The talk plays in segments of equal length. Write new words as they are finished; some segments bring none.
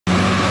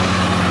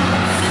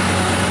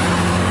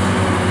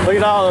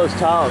Look at all those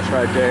tops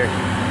right there.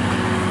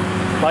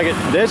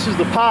 This is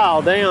the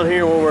pile down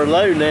here where we're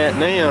loading at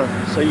now.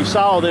 So you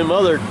saw them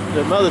other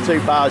two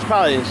piles.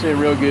 Probably didn't see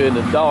them real good in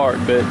the dark,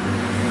 but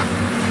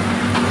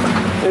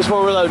this is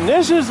where we're loading.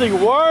 This is the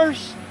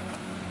worst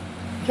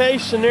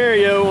case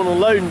scenario on a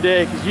loading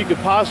deck as you could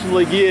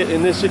possibly get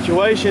in this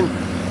situation,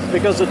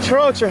 because the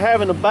trucks are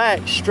having to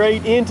back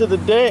straight into the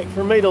deck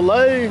for me to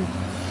load.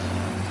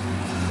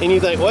 And you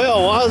think,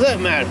 well, why does that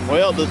matter?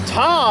 Well, the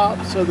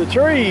tops of the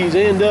trees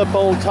end up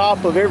on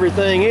top of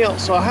everything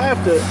else. So I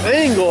have to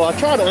angle, I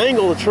try to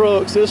angle the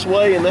trucks this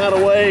way and that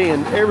way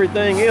and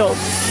everything else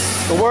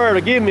to where to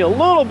give me a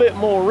little bit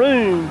more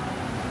room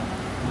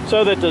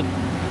so that the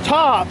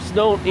tops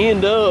don't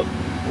end up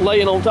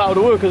laying on top of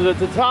the wood, because if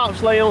the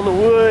tops lay on the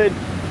wood,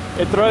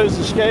 it throws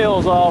the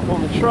scales off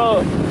on the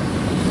truck.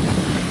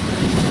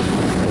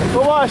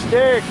 We'll watch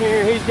Derrick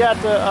here. He's got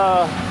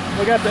the,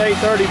 we got the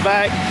 830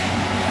 back.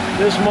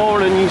 This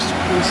morning you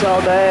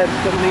saw Dad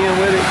coming in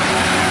with it.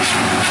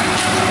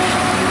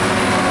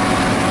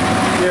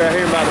 You're right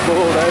here by the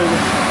bulldozer.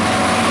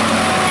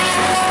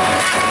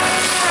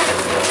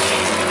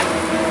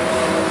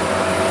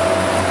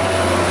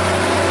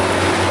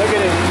 Look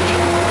at him.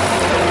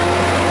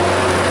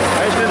 I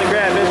just been to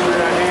grab this one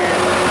right here.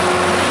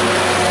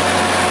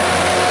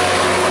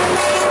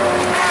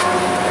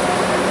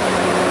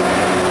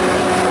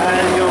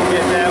 I'm gonna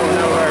get that one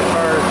over there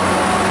first.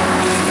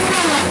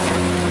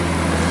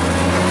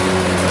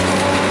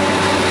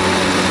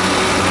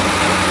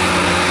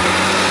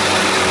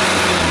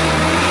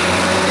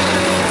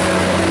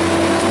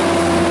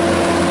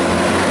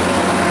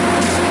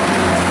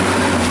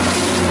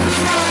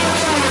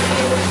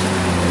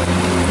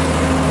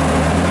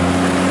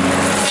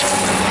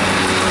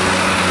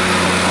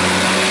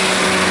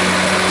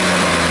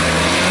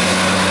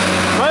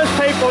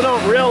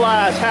 Don't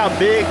realize how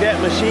big that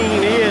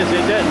machine is.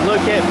 It doesn't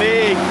look that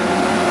big.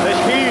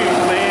 That's huge,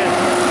 man.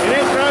 And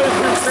it throws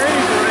some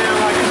trees around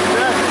like it's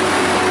nothing.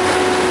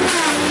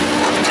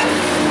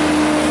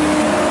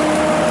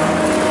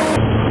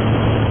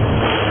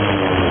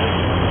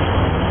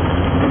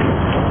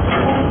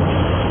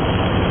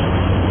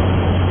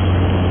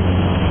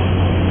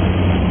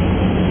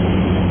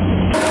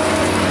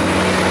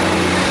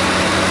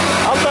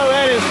 I'll throw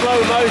that in slow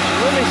motion.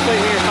 Let me see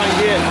here if I can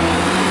get.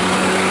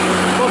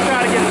 We'll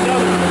try to get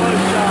another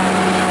close shot.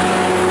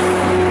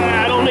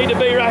 I don't need to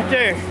be right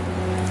there.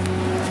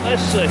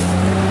 Let's see. Get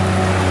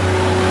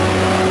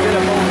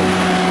up on it.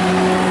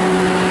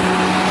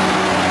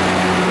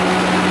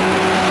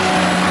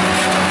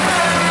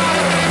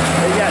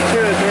 We got 2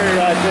 or 3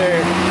 right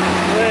there.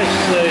 Let's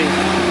see.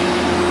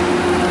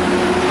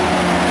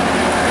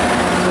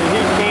 See,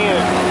 he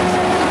can't.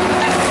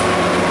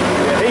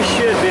 Yeah, he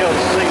should be able to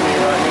see me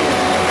right here.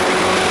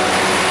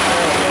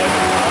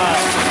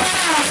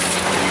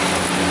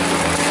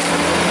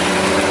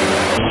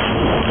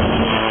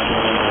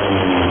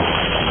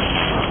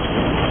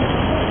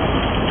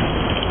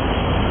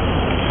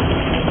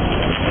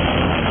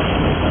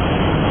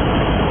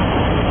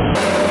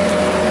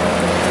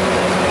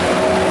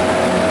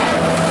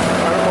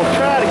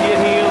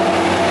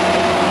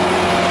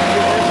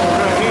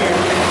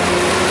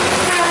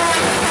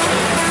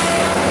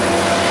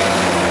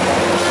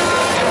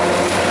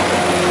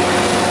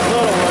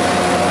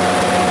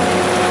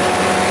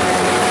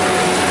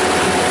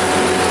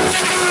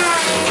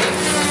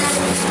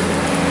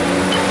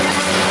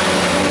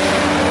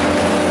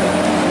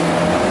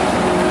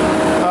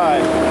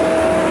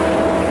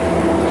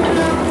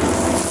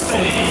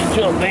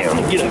 Jump down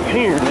and get up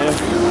here now.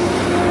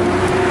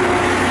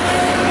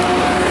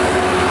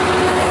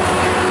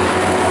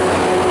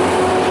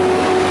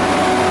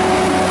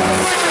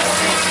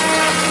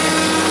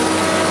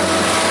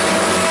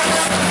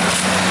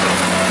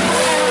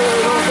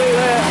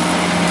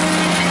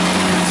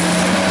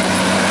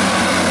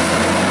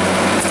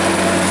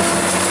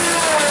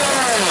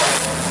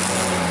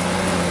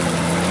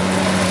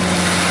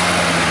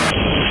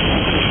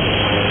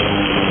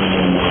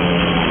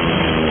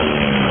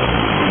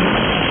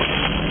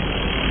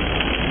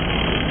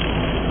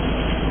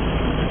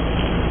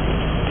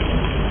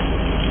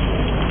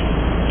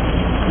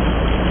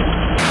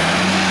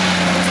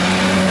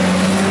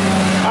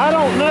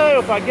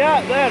 If I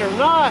got that or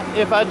not.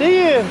 If I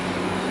did,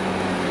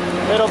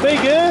 it'll be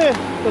good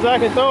because I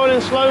can throw it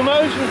in slow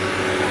motion,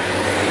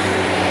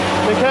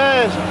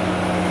 because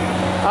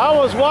I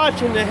was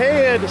watching the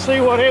head to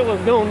see what it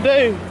was going to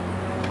do.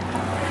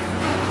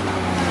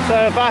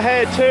 So if I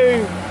had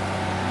to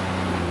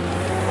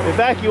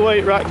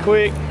evacuate right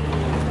quick,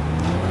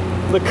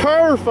 the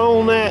kerf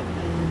on that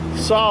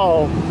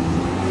saw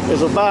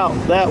is about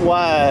that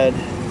wide.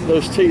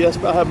 Those teeth, that's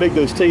about how big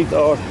those teeth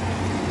are.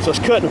 So it's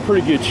cutting a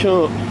pretty good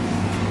chunk.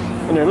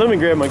 And then let me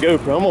grab my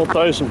GoPro. I'm gonna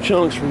throw some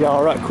chunks for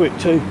y'all right quick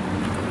too.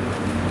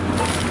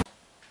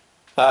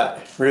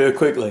 Alright, real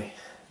quickly,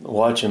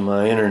 watching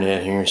my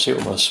internet here and see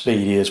what my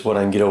speed is, what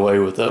I can get away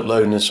with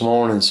uploading this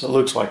morning. So it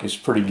looks like it's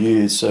pretty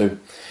good. So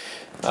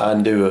I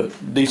can do a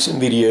decent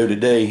video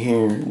today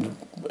here.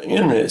 The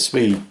internet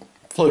speed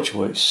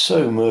fluctuates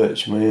so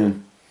much,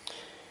 man.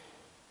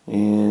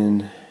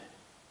 And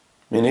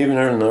even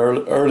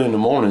early in the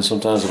morning,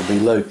 sometimes it'll be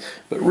low.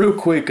 But real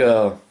quick,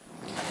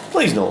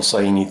 please don't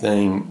say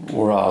anything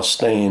where I was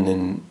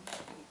standing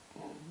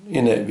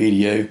in that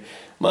video.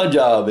 My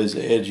job is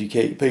to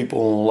educate people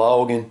on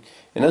logging,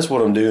 and that's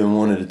what I'm doing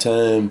one at a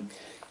time.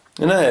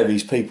 And I have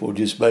these people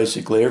just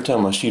basically, every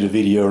time I shoot a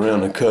video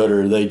around the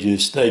cutter, they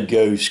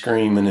go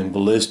screaming and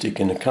ballistic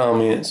in the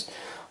comments.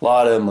 A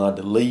lot of them I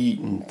delete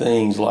and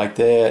things like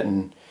that,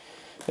 and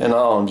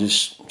I'll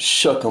just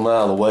shuck them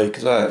out of the way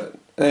because I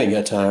ain't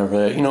got time for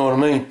that. You know what I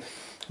mean?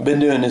 I've been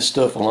doing this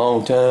stuff a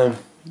long time.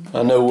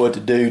 I know what to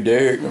do.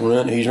 Derrick,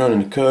 he's running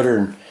the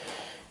cutter,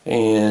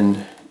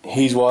 and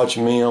he's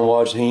watching me, I'm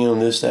watching him,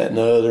 this, that, and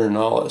the other, and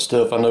all that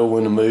stuff. I know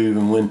when to move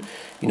and when,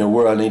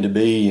 where I need to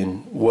be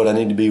and what I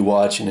need to be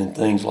watching and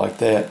things like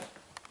that.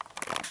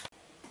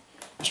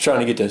 Just trying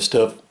to get that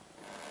stuff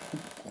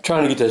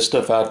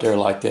out there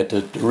like that,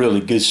 the really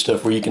good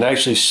stuff where you can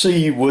actually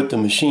see what the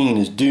machine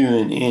is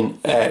doing in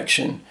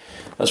action.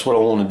 That's what I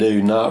want to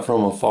do, not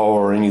from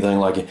afar or anything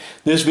like it.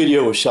 This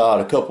video was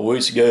shot a couple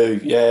weeks ago.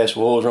 If you ask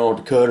what was wrong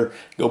with the cutter,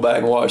 go back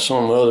and watch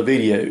some of my other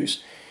videos.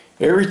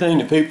 Everything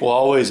that people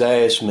always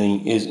ask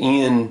me is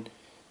in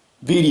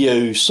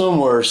videos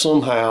somewhere,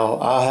 somehow.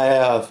 I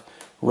have,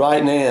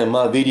 right now in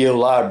my video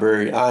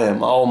library, I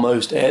am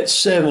almost at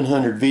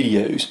 700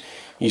 videos.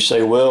 You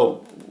say,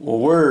 well,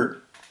 where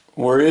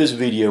is the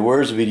video?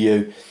 Where's the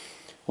video?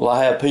 Well,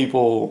 I have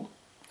people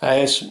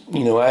ask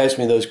me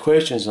those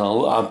questions, and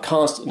I'm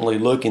constantly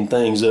looking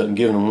things up and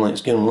giving them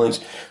links.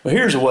 But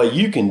here's a way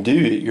you can do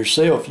it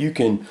yourself. All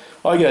you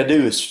gotta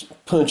do is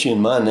punch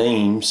in my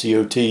name,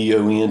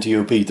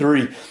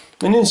 COTONTOP3,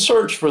 and then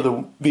search for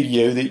the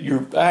video that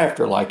you're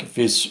after. Like if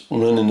it's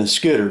running a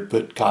skidder,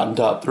 put Cotton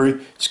Top 3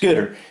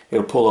 skidder.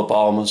 It'll pull up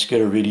all my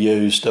skidder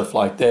videos, stuff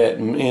like that,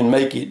 and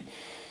make it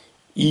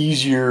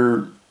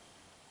easier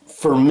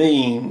for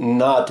me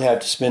not to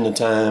have to spend the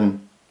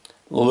time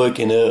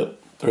looking up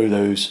through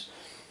those,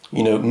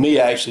 me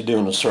actually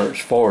doing a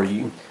search for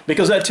you,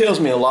 because that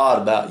tells me a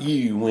lot about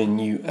you when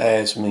you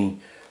ask me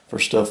for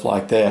stuff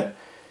like that.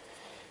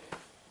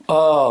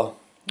 I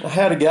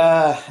had a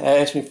guy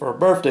ask me for a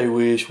birthday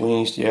wish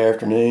Wednesday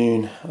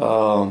afternoon,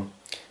 a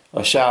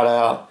shout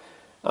out.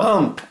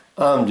 I'm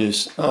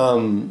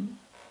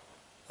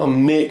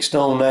mixed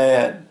on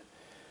that.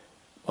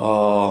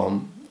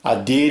 I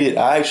did it.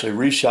 I actually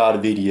reshot a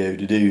video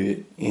to do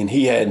it, and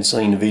he hadn't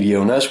seen the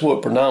video. And that's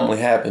what predominantly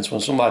happens when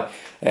somebody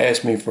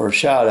asks me for a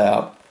shout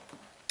out.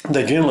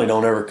 They generally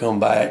don't ever come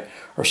back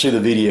or see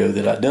the video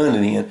that I done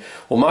it in.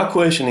 Well, my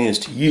question is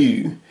to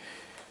you,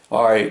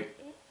 all right,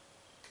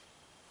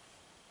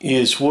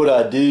 is what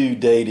I do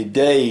day to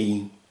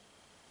day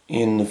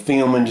in the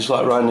filming, just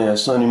like right now,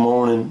 Sunday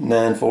morning,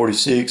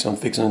 9:46, I'm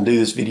fixing to do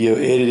this video,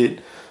 edit it,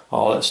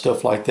 all that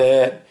stuff like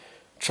that,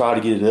 try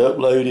to get it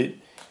uploaded.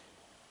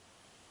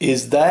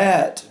 Is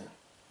that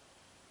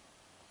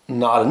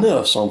not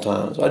enough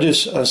sometimes? I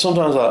just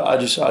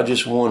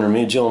wonder.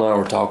 Me and Jill and I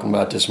were talking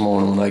about this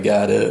morning when I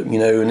got up,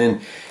 and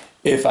then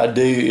if I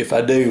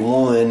do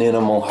one, then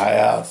I'm gonna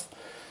have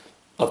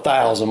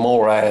 1,000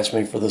 more ask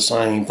me for the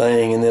same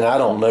thing, and then I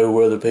don't know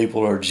whether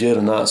people are legit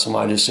or not.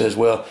 Somebody just says,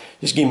 well,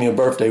 just give me a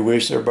birthday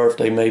wish. Their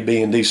birthday may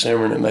be in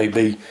December and it may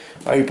be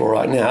April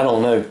right now. I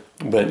don't know.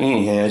 But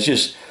anyhow, it's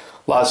just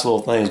lots of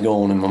little things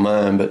going in my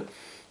mind. But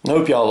I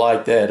hope y'all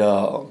like that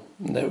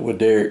with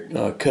Derrick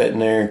cutting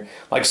there.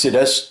 Like I said,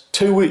 that's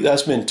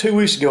been 2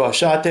 weeks ago I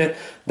shot that.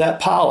 That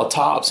pile of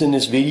tops in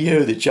this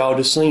video that y'all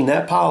just seen,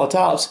 that pile of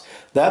tops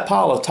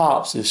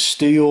is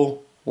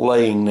still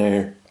laying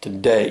there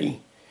today,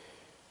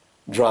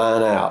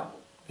 drying out.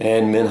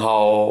 Hadn't been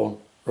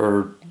hauled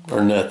or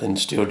nothing,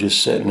 still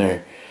just sitting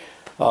there.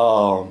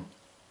 So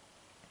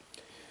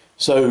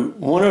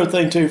one other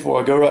thing too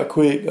before I go right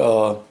quick,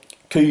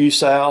 KU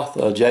South,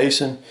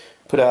 Jason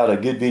put out a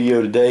good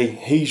video today.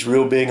 He's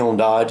real big on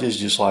Dodges,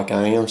 just like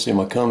I am. See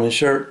my Cummins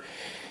shirt,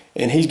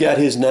 and he's got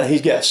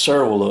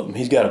several of them.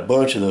 He's got a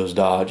bunch of those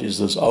Dodges,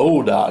 those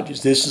old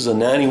Dodges. This is a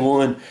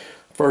 91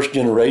 first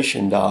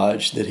generation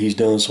Dodge that he's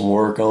done some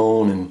work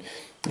on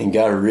and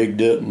got it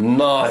rigged up.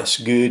 Nice,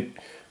 good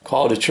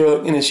quality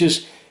truck, and it's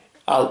just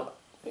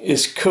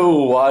it's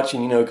cool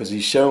watching, because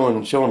he's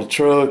showing the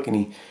truck and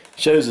he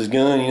shows his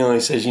gun. He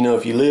says,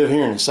 if you live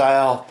here in the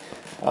South,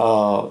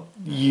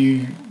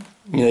 you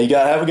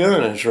gotta have a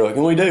gun in the truck,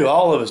 and we do.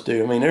 All of us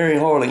do. I mean, there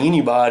ain't hardly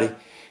anybody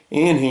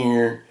in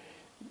here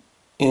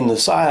in the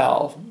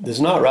South that's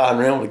not riding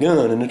around with a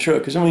gun in the truck,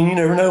 because I mean, you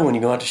never know when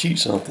you're going to have to shoot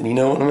something. You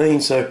know what I mean?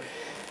 So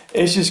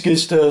it's just good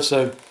stuff.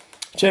 So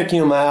check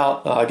him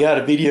out. I got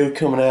a video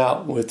coming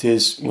out with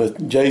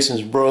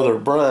Jason's brother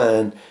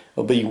Brian.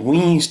 It'll be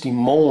Wednesday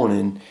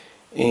morning,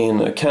 and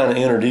kind of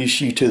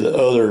introduce you to the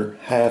other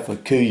half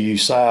of KU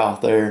South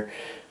there.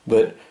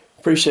 But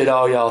appreciate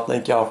all y'all.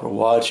 Thank y'all for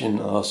watching.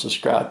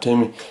 Subscribe to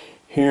me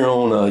here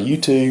on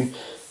YouTube,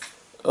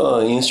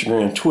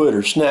 Instagram,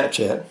 Twitter,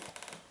 Snapchat,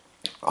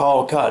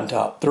 all Cotton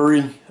Top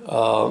 3.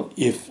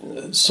 If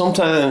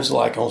sometimes,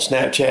 like on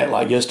Snapchat,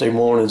 like yesterday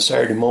morning,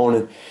 Saturday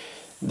morning,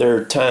 there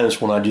are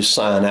times when I just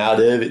sign out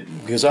of it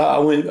because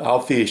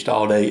I fished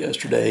all day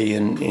yesterday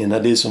and I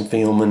did some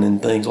filming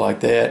and things like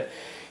that.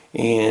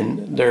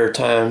 And there are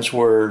times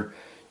where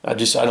I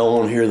don't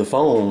want to hear the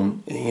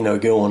phone, you know,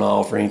 going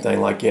off or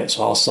anything like that.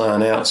 So I'll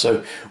sign out.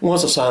 So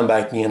once I sign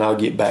back in, I'll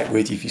get back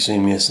with you if you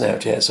send me a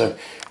Snapchat. So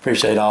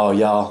appreciate all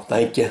y'all.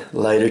 Thank you.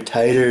 Later,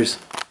 taters.